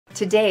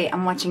Today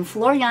I'm watching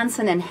Floor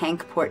Jansen and Henk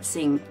Poort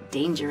sing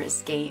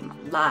Dangerous Game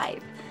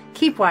live.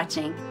 Keep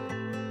watching.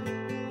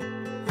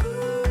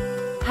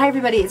 Hi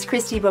everybody, it's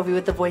Christi Bovee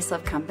with the Voice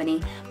Love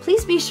Company.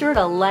 Please be sure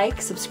to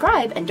like,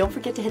 subscribe, and don't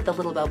forget to hit the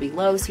little bell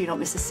below so you don't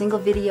miss a single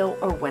video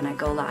or when I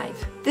go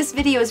live. This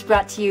video is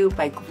brought to you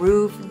by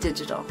Groove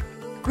Digital.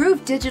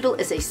 Groove Digital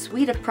is a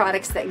suite of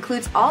products that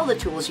includes all the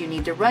tools you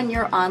need to run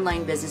your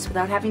online business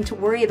without having to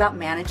worry about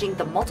managing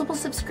the multiple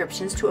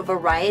subscriptions to a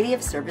variety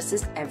of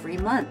services every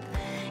month.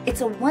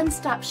 It's a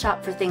one-stop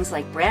shop for things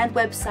like brand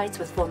websites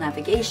with full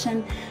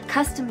navigation,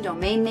 custom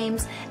domain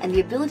names, and the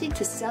ability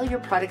to sell your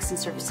products and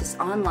services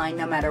online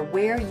no matter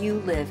where you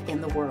live in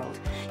the world.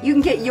 You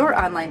can get your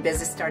online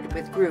business started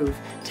with Groove.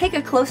 Take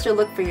a closer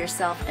look for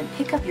yourself and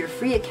pick up your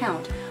free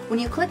account when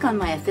you click on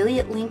my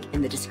affiliate link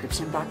in the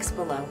description box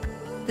below.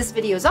 This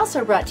video is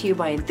also brought to you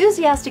by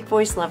enthusiastic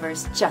voice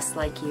lovers just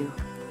like you.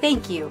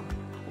 Thank you.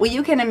 Well,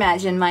 you can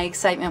imagine my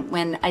excitement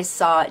when I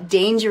saw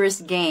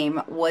Dangerous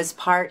Game was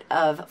part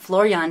of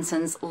Floor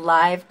Jansen's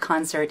live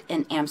concert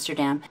in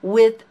Amsterdam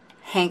with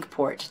Henk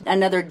Poort,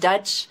 another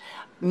Dutch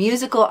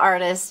musical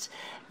artist,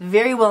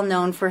 very well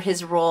known for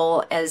his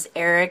role as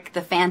Eric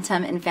the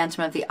Phantom in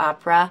Phantom of the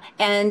Opera,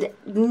 and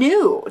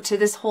new to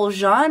this whole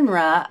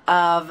genre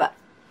of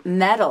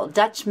metal,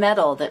 Dutch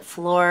metal, that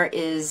Floor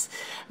is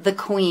the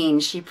queen,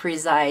 she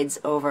presides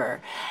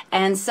over.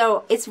 And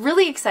so it's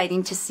really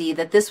exciting to see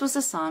that this was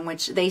a song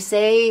which they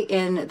say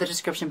in the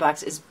description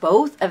box is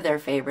both of their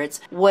favorites,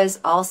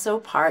 was also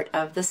part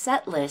of the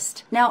set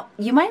list. Now,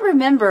 you might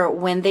remember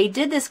when they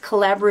did this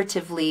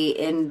collaboratively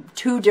in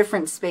two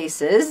different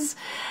spaces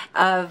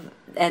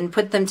and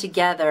put them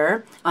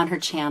together on her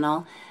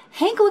channel,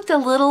 Henk looked a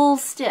little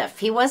stiff.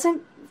 He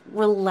wasn't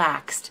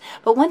relaxed.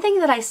 But one thing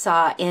that I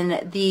saw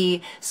in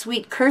the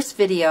Sweet Curse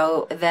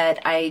video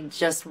that I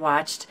just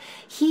watched,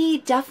 he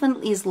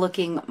definitely is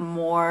looking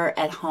more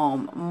at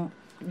home.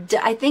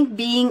 I think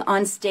being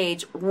on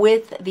stage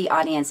with the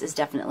audience is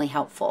definitely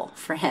helpful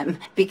for him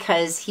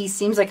because he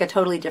seems like a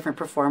totally different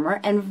performer,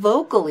 and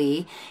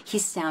vocally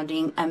he's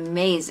sounding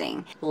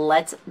amazing.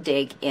 Let's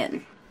dig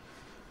in.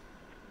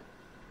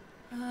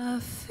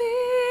 Feel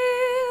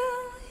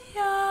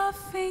your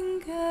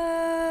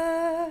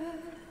finger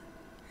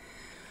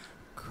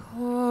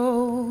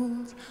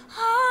cold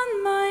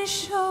on my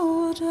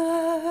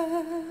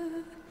shoulder,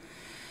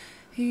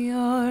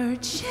 your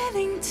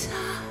chilling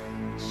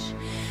touch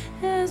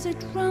as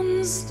it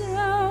runs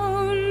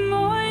down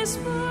my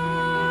spine.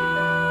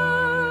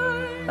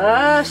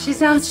 Oh, she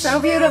sounds so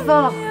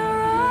beautiful.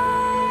 Your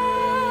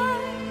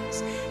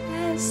eyes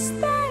as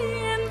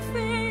they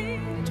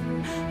invade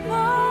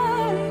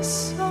my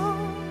soul,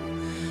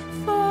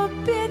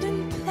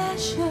 forbidden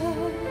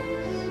pleasures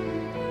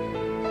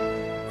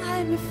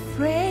I'm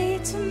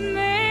afraid to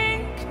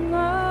make mine.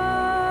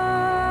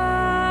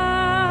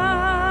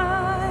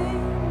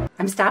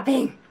 I'm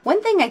stopping.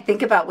 One thing I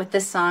think about with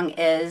this song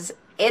is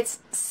it's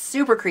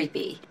super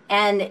creepy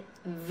and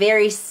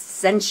very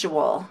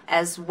sensual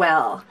as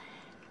well.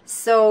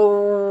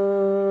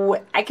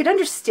 So I could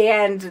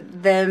understand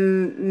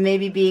them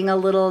maybe being a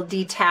little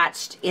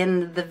detached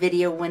in the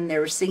video when they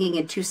were singing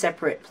in two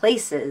separate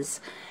places.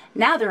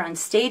 Now they're on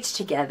stage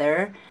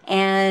together,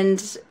 and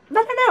I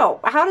don't know,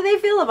 how do they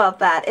feel about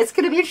that? It's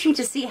going to be interesting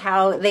to see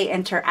how they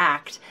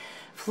interact.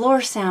 Floor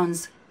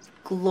sounds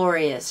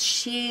glorious.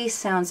 She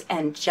sounds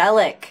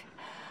angelic.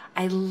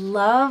 I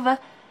love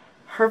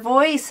her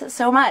voice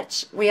so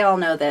much. We all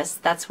know this.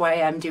 That's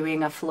why I'm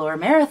doing a Floor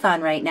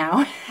marathon right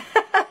now.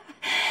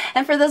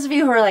 And for those of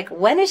you who are like,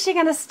 when is she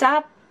going to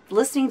stop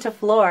listening to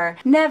Floor?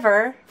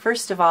 Never,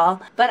 first of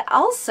all. But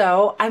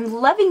also, I'm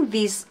loving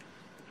these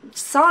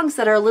songs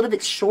that are a little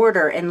bit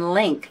shorter in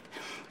length.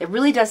 It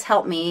really does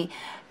help me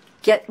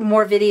get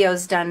more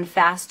videos done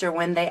faster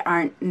when they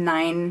aren't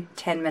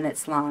 9-10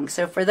 minutes long.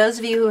 So for those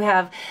of you who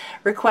have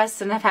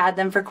requests and have had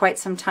them for quite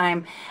some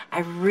time, I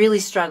really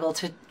struggle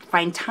to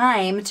find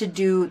time to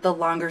do the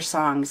longer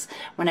songs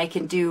when I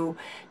can do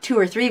 2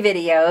 or 3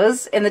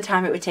 videos in the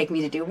time it would take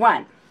me to do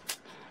one.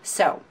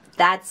 So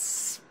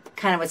that's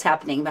kind of what's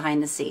happening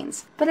behind the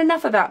scenes. But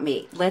enough about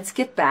me. Let's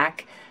get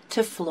back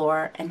to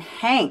Floor and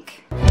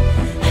Henk.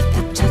 At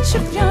the touch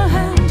of your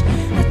hand,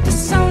 at the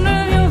sound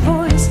of your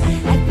voice,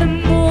 at the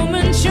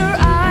moment your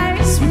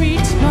eyes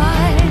meet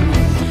mine,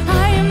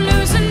 I am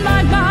losing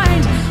my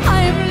mind,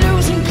 I am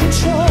losing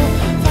control,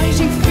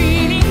 fighting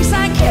feelings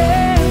I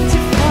can't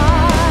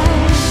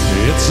define.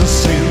 It's a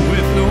sin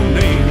with no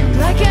name,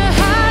 Like a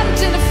hand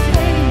in a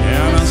flame,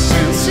 and our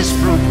senses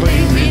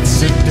proclaim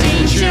it's a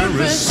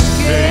dangerous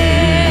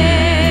game.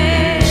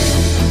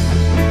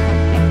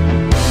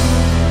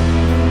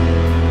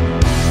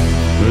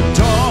 A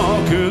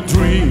darker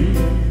dream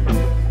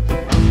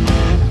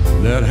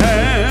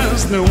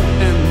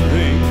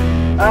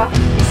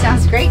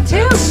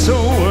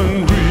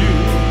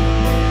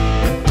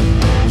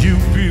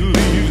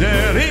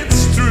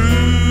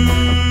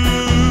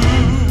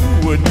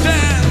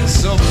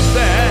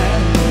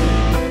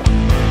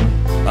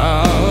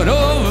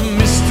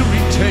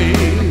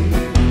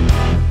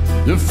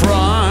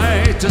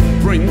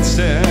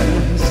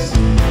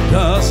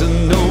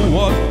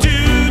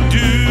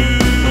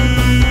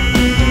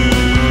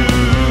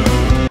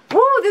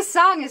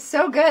is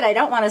so good. I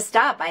don't want to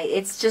stop.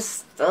 It's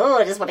just, oh,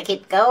 I just want to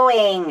keep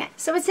going.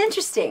 So it's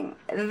interesting.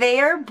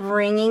 They're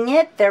bringing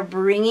it. They're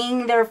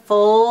bringing their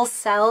full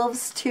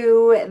selves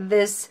to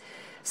this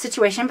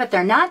situation, but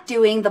they're not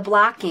doing the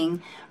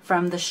blocking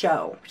from the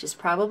show, which is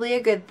probably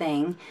a good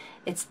thing.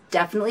 It's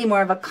definitely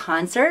more of a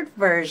concert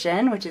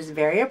version, which is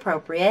very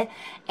appropriate.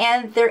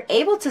 And they're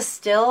able to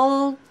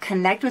still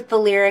connect with the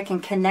lyric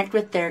and connect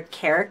with their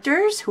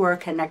characters who are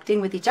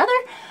connecting with each other,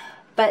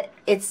 but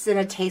it's in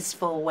a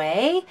tasteful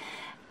way.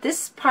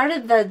 This part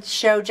of the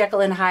show, Jekyll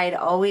and Hyde,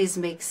 always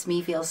makes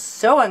me feel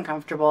so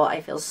uncomfortable.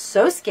 I feel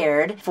so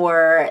scared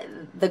for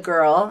the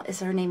girl. Is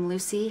her name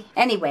Lucy?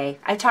 Anyway,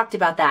 I talked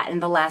about that in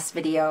the last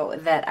video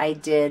that I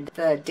did,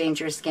 the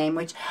Dangerous Game,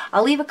 which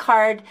I'll leave a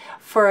card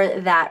for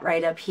that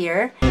right up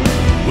here.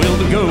 Will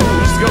the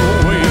ghost go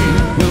away?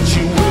 Will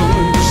she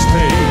will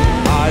stay?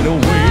 Either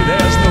way,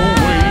 there's no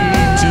way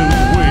to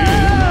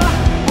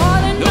win. All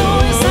I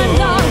know is I'm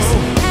lost,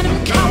 and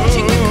I'm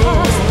counting the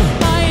cost.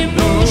 My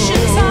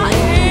emotions are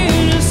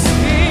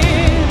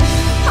innocent.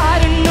 I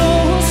don't know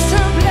who's to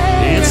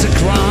blame. It's a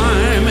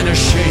crime and a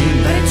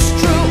shame, But it's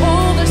true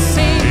all the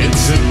same.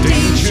 it's a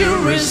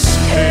dangerous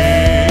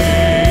game.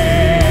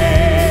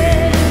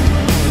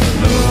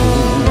 No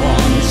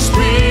one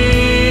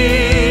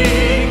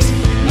speaks,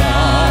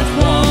 not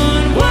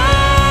one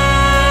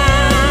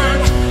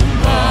word,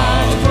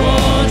 but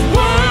what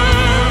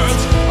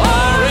words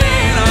are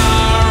in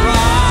our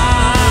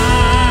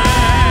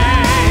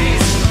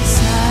eyes.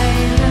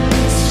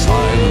 Silence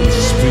Silence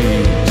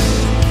speaks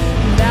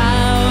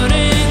loud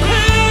and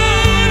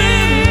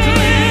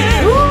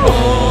clear.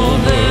 All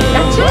the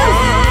That's it.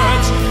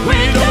 words we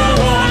don't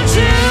want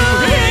to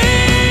hear.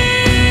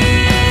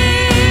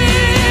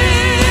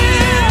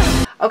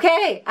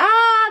 Okay,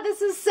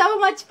 this is so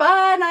much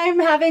fun. I'm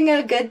having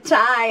a good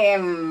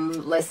time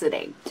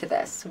listening to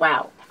this.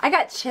 Wow. I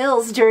got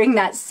chills during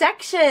that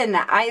section.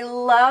 I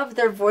love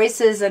their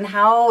voices and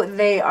how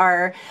they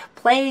are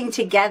playing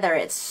together.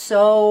 It's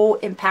so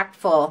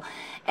impactful.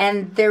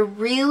 And they're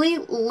really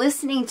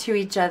listening to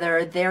each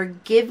other. They're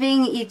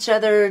giving each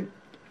other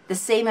the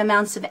same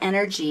amounts of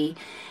energy.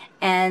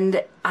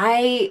 And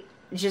I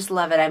just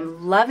love it.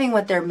 I'm loving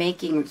what they're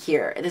making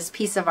here. This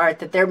piece of art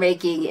that they're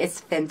making is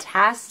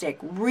fantastic.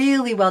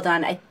 Really well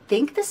done. I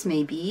think this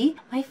may be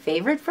my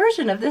favorite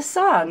version of this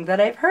song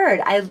that I've heard.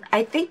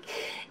 I think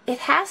it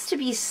has to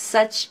be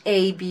such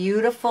a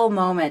beautiful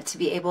moment to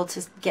be able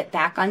to get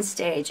back on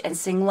stage and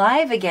sing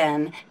live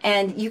again.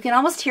 And you can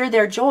almost hear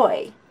their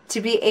joy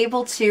to be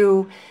able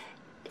to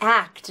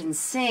act and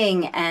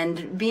sing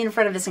and be in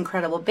front of this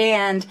incredible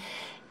band.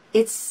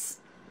 It's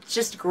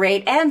just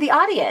great. And the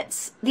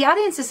audience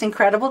is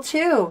incredible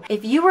too.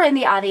 If you were in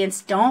the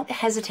audience, don't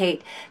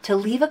hesitate to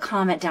leave a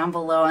comment down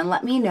below and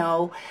let me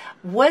know,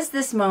 was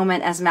this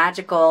moment as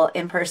magical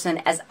in person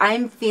as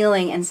I'm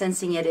feeling and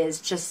sensing it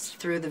is just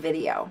through the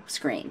video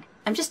screen?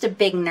 I'm just a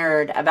big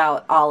nerd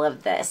about all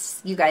of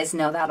this. You guys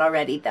know that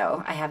already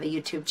though. I have a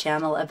YouTube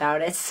channel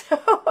about it.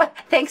 So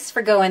thanks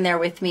for going there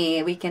with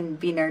me. We can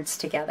be nerds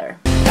together.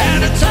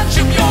 And a touch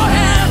of your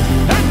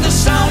hand, and the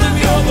sound of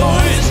your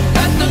voice,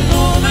 at the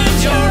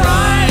moment your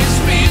eyes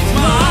meet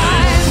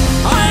mine.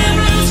 I am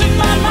losing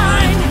my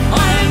mind,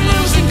 I am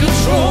losing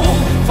control,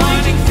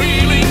 finding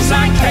feelings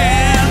I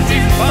can't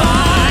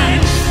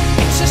define.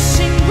 It's a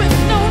sin with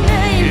no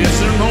name.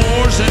 It's a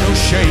remorse and no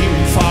shame,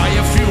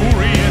 fire,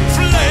 fury and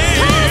flame.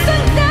 Cause the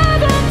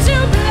devil to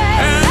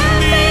blame.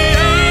 And the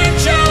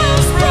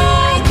angels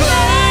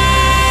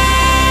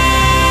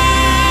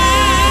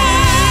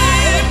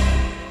proclaim.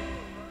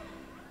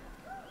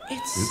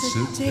 It's It's a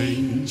a dangerous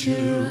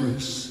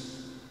dangerous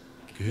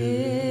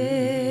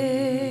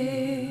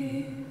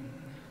game.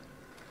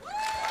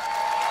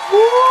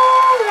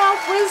 Ooh, that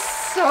was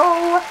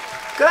so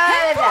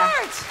good.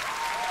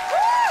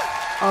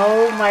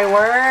 Oh my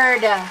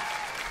word.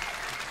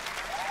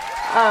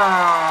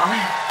 Oh,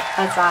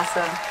 that's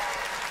awesome.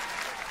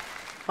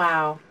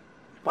 Wow.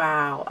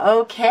 Wow.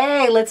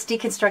 Okay, let's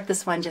deconstruct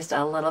this one just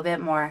a little bit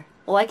more.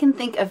 Well, I can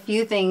think of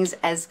few things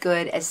as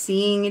good as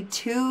seeing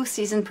two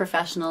seasoned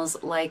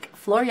professionals like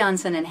Floor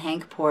Jansen and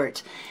Henk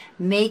Poort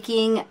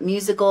making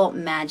musical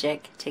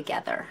magic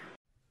together.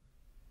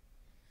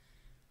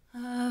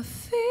 I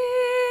feel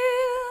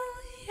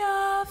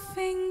your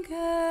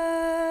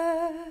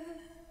finger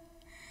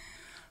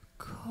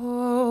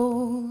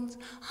cold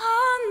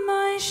on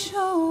my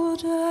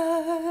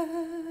shoulder,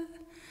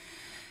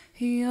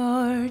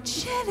 your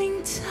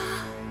chilling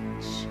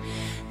touch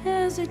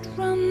as it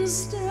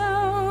runs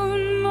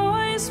down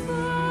my spine.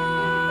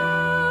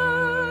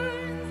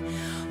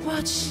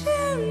 Watch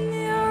in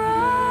your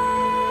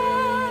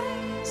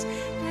eyes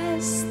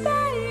as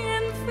they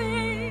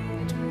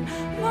invade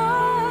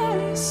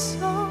my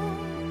soul,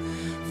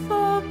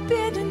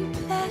 forbidden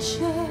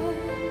pleasures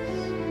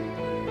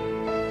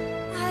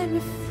I'm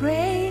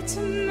afraid to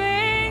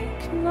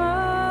make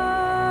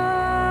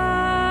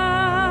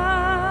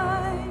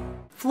mine.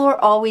 Floor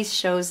always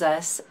shows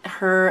us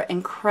her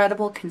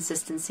incredible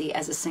consistency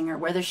as a singer,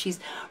 whether she's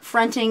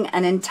fronting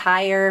an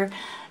entire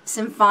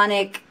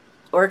symphonic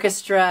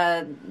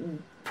orchestra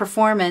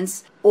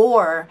performance,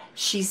 or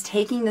she's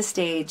taking the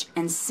stage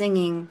and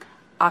singing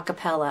a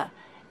cappella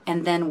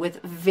and then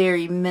with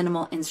very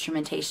minimal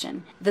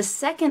instrumentation. The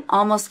second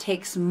almost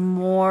takes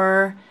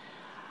more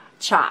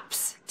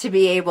chops to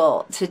be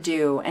able to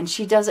do, and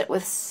she does it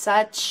with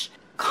such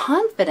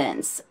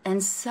confidence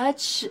and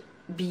such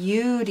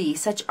beauty,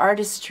 such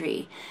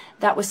artistry.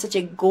 That was such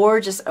a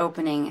gorgeous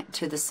opening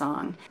to the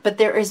song. But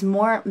there is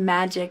more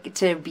magic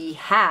to be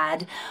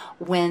had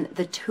when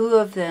the two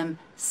of them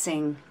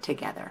sing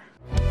together.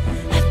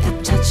 At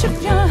the touch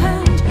of your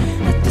hand,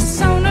 at the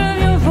sound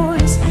of your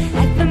voice,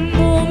 at the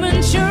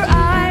moment your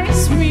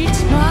eyes meet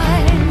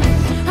mine,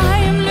 I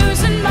am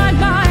losing my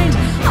mind,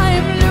 I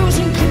am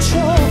losing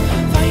control,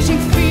 fighting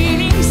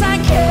feelings I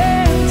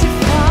can't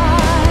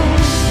define.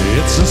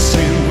 It's a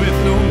sin with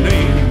no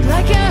name,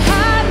 Like a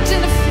hand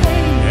in a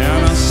flame,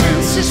 and our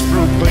senses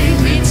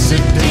proclaim it's a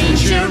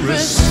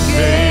dangerous game.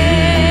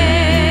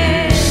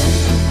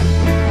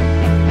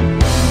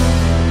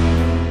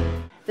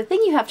 The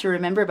thing you have to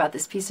remember about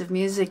this piece of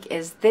music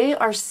is they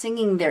are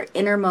singing their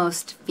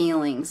innermost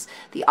feelings.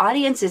 The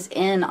audience is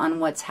in on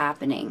what's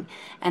happening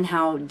and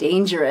how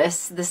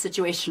dangerous the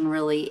situation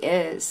really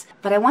is.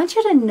 But I want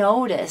you to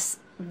notice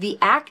the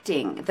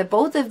acting that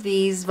both of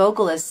these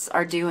vocalists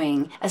are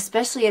doing,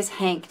 especially as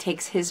Henk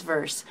takes his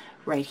verse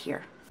right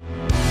here.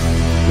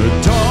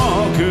 The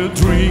darker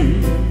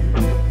dream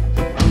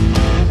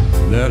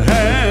that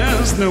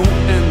has no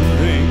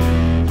ending,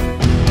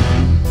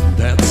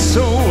 that's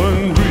so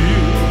unreal.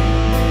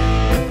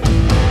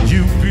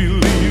 You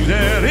believe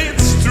that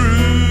it's true.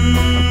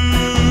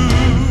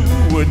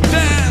 A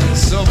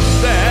dance of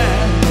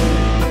that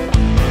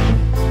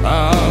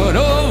out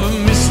of a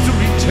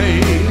mystery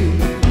tale.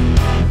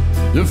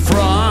 The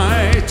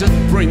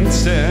frightened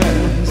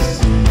princess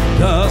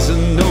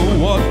doesn't know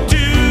what to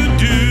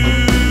do.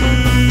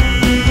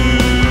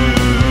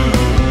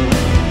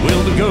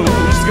 Will the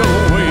ghost go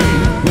away?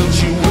 Will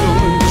she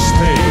willing to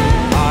stay?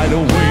 Either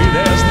way,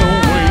 there's no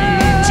way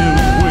to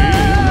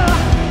win.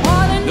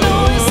 All I know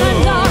is I'm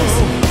lost,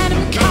 and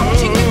I'm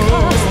counting the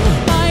cost.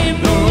 My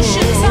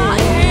emotions are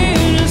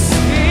in a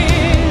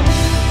spin.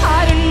 I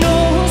don't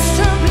know who's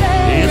to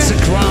blame. It's a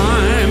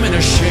crime and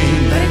a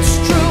shame, But it's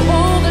true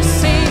all the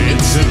same.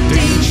 it's a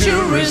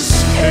dangerous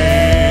game.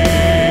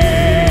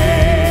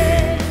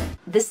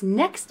 This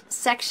next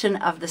section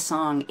of the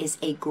song is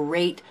a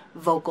great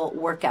vocal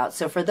workout.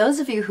 So for those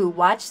of you who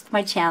watched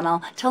my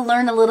channel to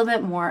learn a little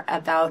bit more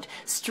about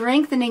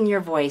strengthening your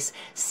voice,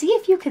 see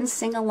if you can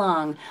sing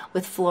along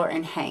with Floor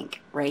and Henk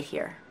right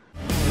here.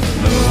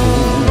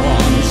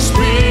 One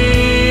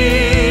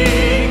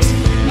speaks,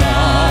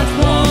 not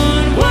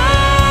one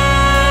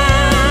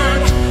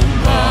word,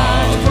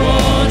 but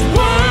what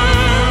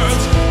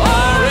words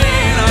are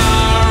in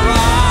our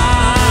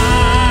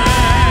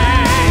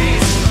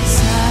eyes.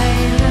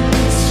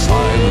 Silence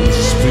Silence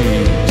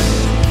speaks,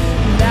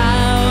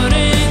 loud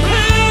and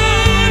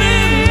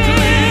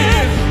clear,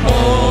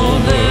 all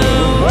the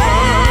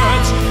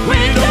words we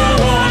don't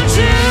want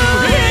to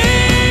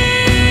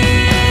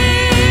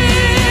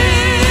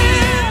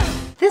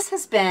hear. This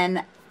has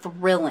been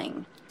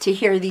thrilling to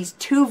hear these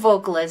two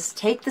vocalists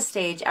take the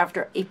stage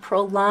after a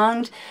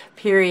prolonged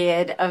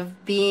period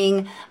of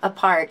being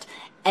apart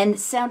and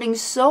sounding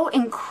so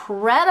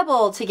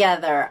incredible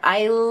together.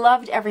 I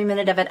loved every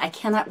minute of it. I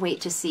cannot wait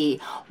to see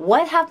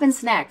what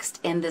happens next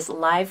in this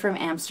Live from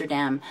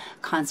Amsterdam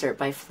concert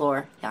by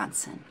Floor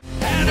Jansen.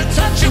 And a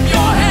touch of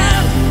your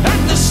hand,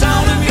 and the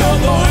sound of your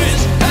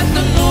voice, at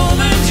the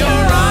moment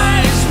your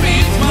eyes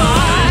meet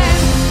mine.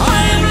 I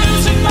am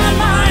losing my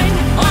mind,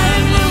 I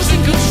am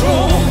losing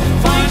control,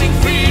 finding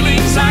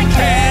feelings I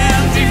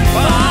can't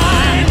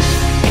define.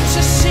 it's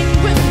a sin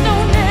with no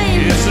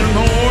name. Is there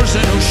remorse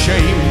and no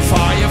shame,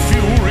 fire,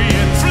 fury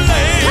and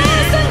flame?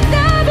 Cause the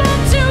devil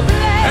to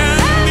blame.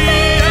 And the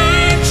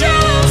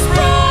angels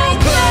proclaim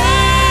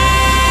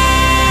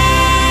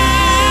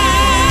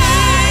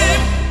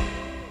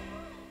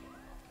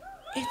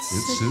It's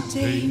it's a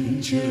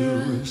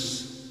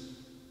dangerous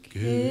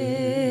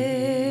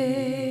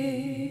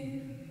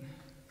game.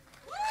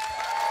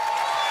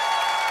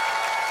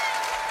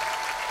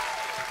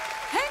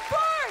 Henk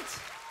Poort!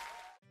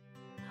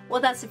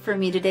 Well, that's it for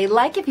me today.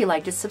 Like if you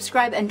liked it,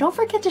 subscribe, and don't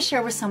forget to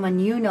share with someone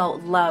you know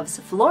loves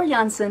Floor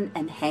Jansen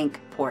and Henk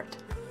Poort.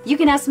 You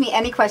can ask me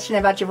any question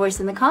about your voice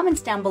in the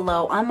comments down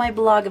below, on my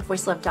blog at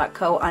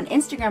voicelove.co, on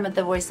Instagram at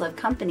The Voice Love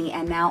Company,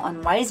 and now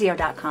on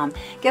yzio.com.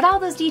 Get all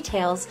those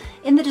details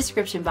in the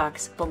description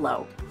box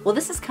below. Well,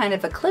 this is kind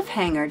of a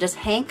cliffhanger. Does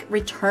Henk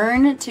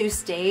return to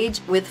stage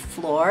with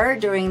Floor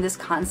during this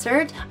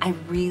concert? I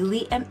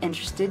really am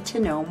interested to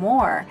know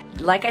more.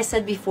 Like I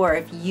said before,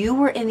 if you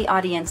were in the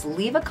audience,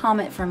 leave a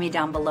comment for me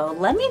down below.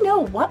 Let me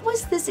know, what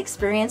was this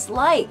experience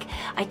like?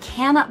 I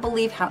cannot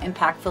believe how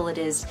impactful it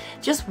is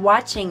just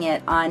watching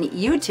it on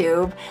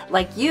YouTube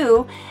like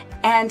you.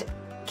 And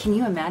can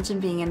you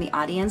imagine being in the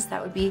audience?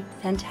 That would be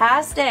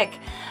fantastic.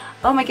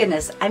 Oh my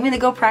goodness, I'm gonna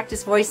go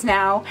practice voice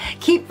now.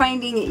 Keep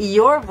finding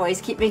your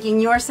voice, keep making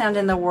your sound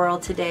in the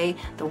world today.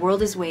 The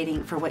world is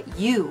waiting for what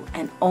you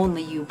and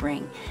only you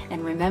bring.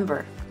 And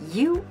remember,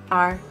 you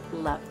are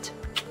loved.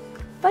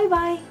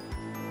 Bye-bye.